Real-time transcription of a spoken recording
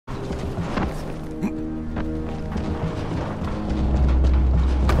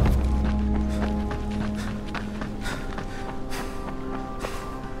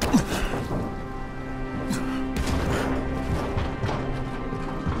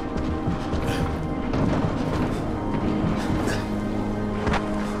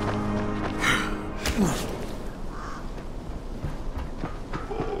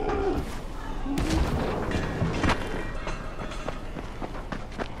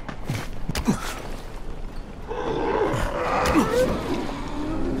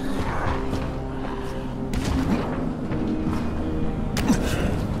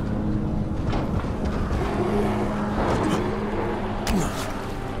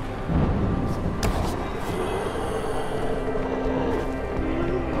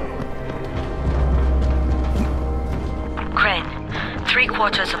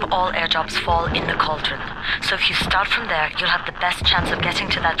headquarters of all airdrops fall in the cauldron. So if you start from there, you'll have the best chance of getting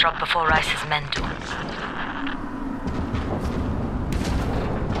to that drop before Rice's men do.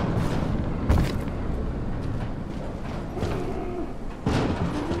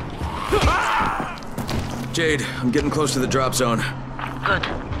 Jade, I'm getting close to the drop zone. Good.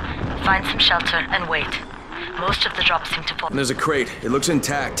 Find some shelter and wait. Most of the drops seem to fall. And there's a crate. It looks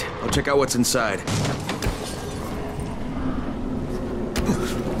intact. I'll check out what's inside.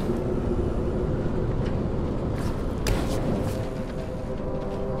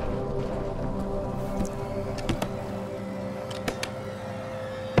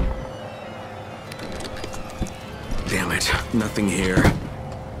 Damn it. Nothing here.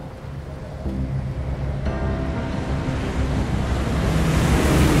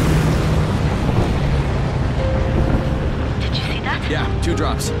 Yeah, 2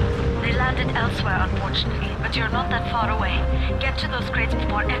 drops. They landed elsewhere, unfortunately, but you're not that far away. Get to those crates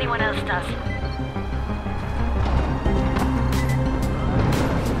before anyone else does.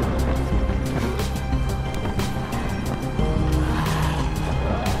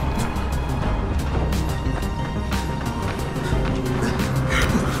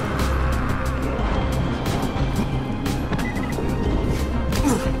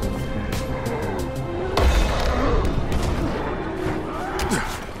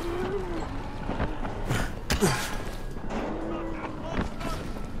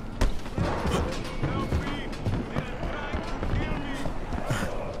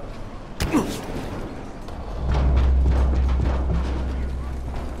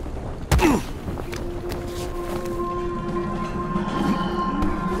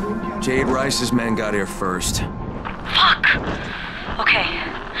 Jade Rice's men got here first. Fuck! Okay,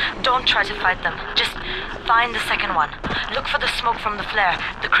 don't try to fight them. Just find the second one. Look for the smoke from the flare.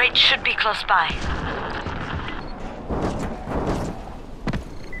 The crate should be close by.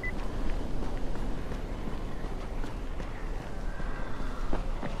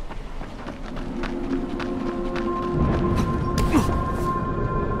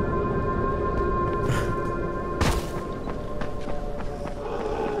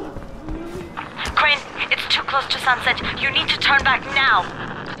 Close to sunset. You need to turn back now.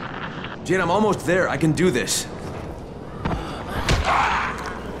 Jade, I'm almost there. I can do this.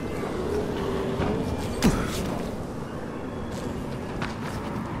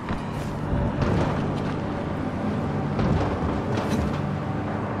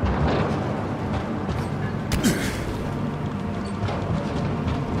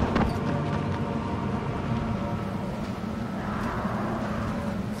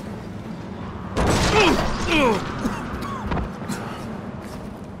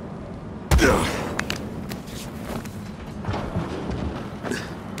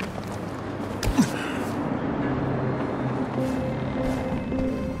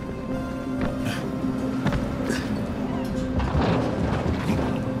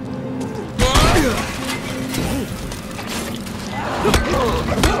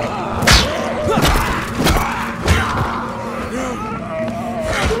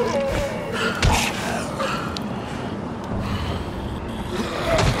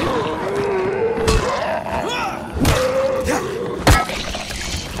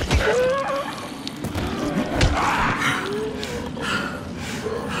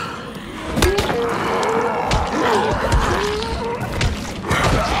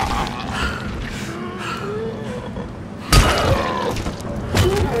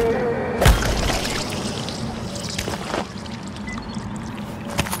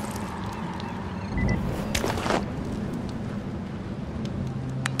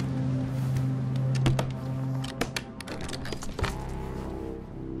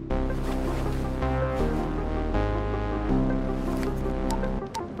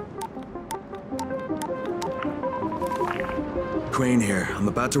 Crane here. I'm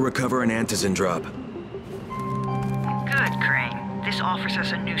about to recover an antizin drop. Good, Crane. This offers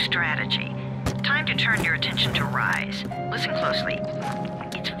us a new strategy. Time to turn your attention to Rise. Listen closely.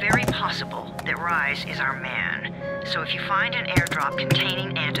 It's very possible that Rise is our man. So if you find an airdrop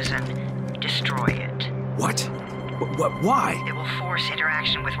containing antizin, destroy it. What? Why? It will force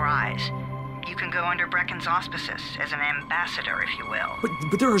interaction with Rise. You can go under Brecken's auspices as an ambassador, if you will.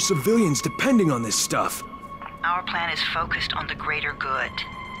 But there are civilians depending on this stuff. Our plan is focused on the greater good.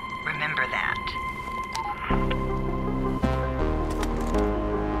 Remember that.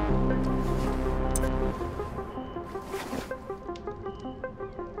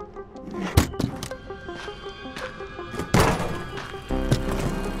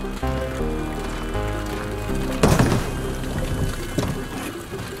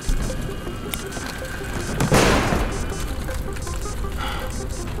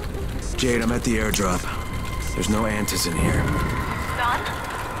 Jade, I'm at the airdrop. There's no Antis in here. Gone?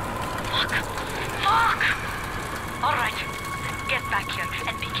 Fuck. Fuck! Alright. Get back here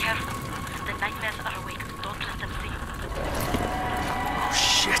and be careful. The nightmares are awake. Don't let them see you. Oh,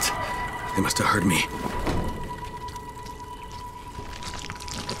 shit. They must have heard me.